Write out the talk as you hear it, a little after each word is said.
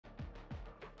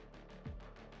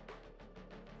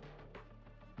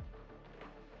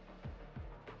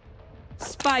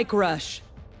Spike rush.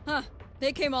 Huh.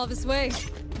 They came all this way.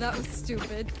 That was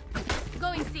stupid.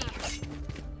 Going C.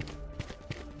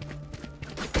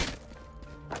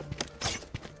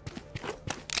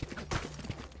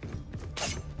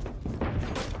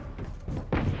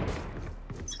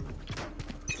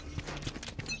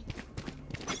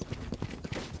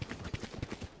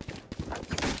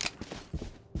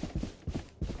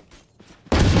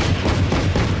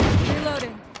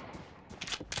 Reloading.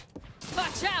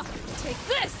 Watch out! Take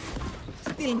this!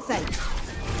 Still inside.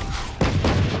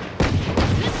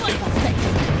 This one!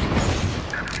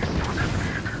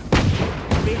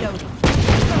 Reloading.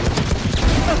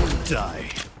 Die.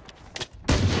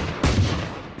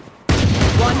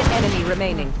 One enemy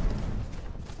remaining.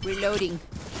 Reloading.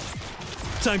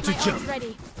 Time to My jump. ult's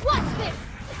ready. Watch this!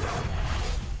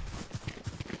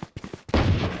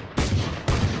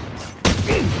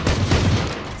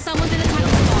 Someone's in the tunnel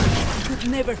spawn. Could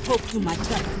never hope too much at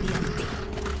the end.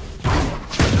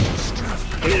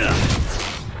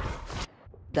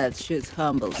 That should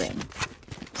humble them.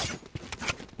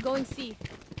 Going C.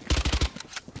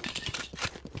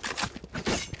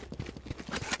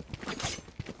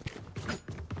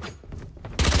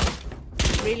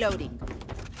 Reloading.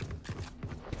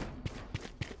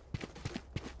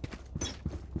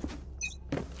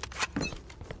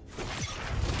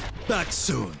 Back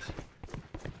soon.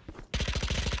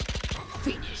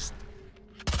 Finished.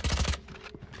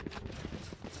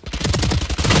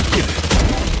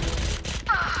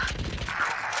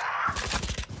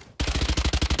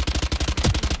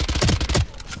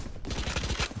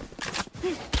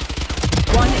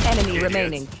 One enemy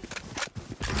remaining.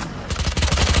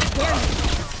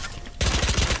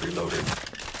 Reloading.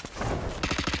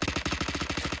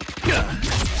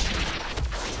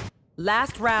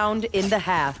 Last round in the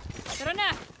half.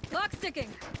 Grenade! Lock sticking!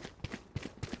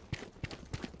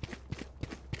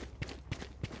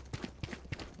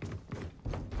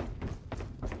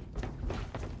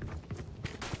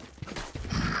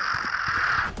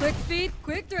 Quick feet,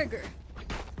 quick trigger.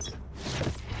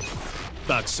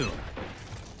 Back soon.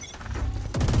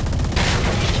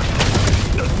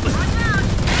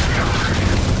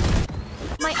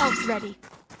 My ult's ready.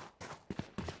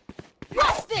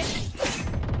 Watch this!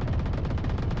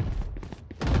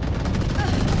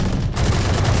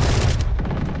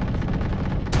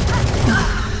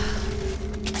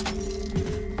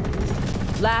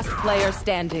 Last player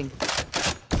standing.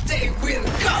 They will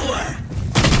cower!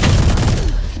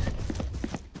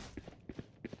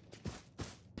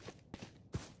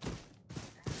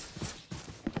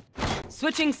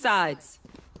 Switching sides.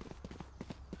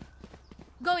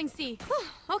 Going C.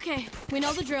 Okay, we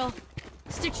know the drill.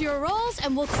 Stick to your roles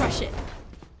and we'll crush it.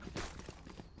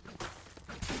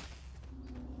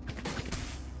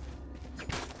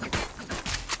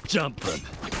 Jumping.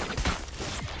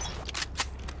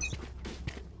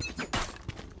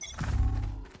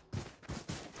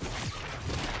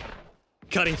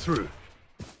 Cutting through.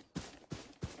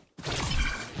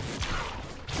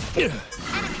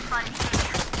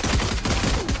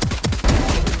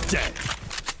 Dead.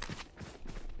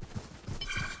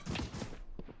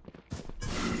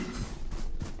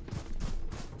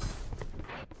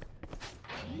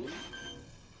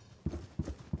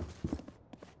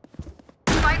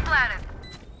 Spike planted.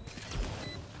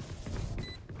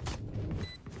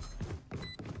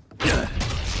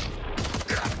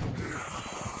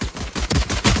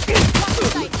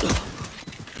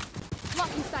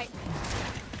 Blocking sight.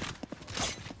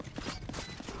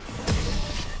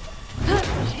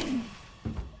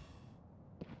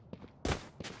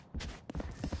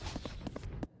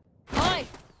 Hi!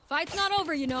 Fight's not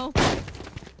over, you know.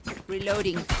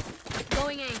 Reloading.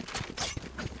 Going A.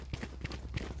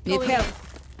 Need Going help.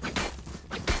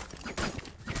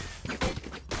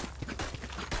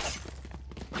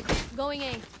 Going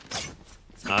A.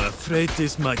 I'm afraid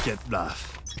this might get rough.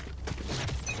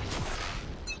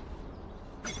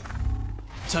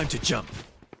 Time to jump.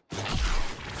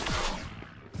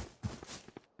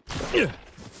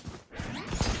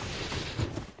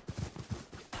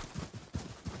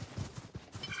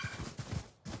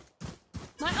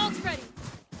 My ult's ready.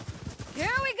 Here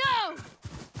we go!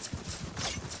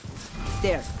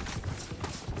 There.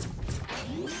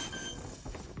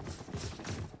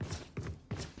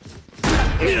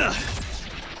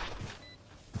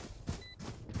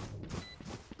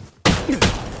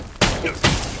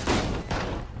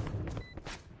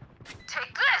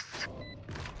 Take this!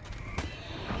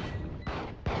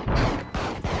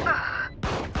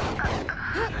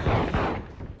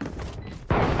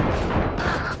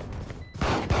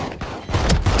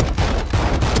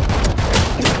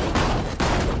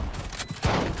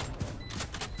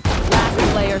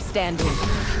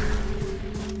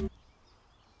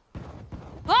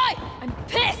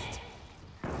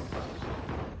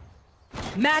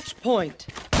 Match point.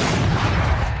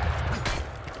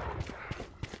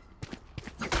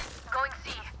 Going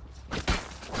C.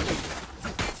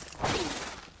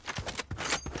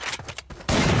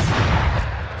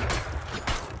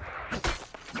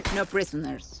 No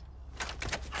prisoners.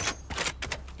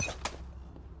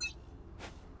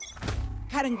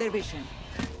 Cutting their vision.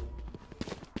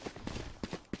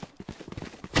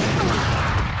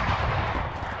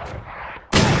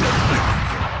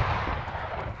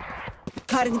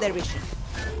 Cutting their vision.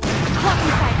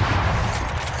 Blocking sight.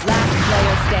 Last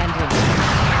player standing.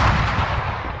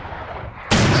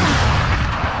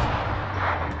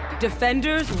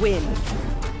 Defenders win.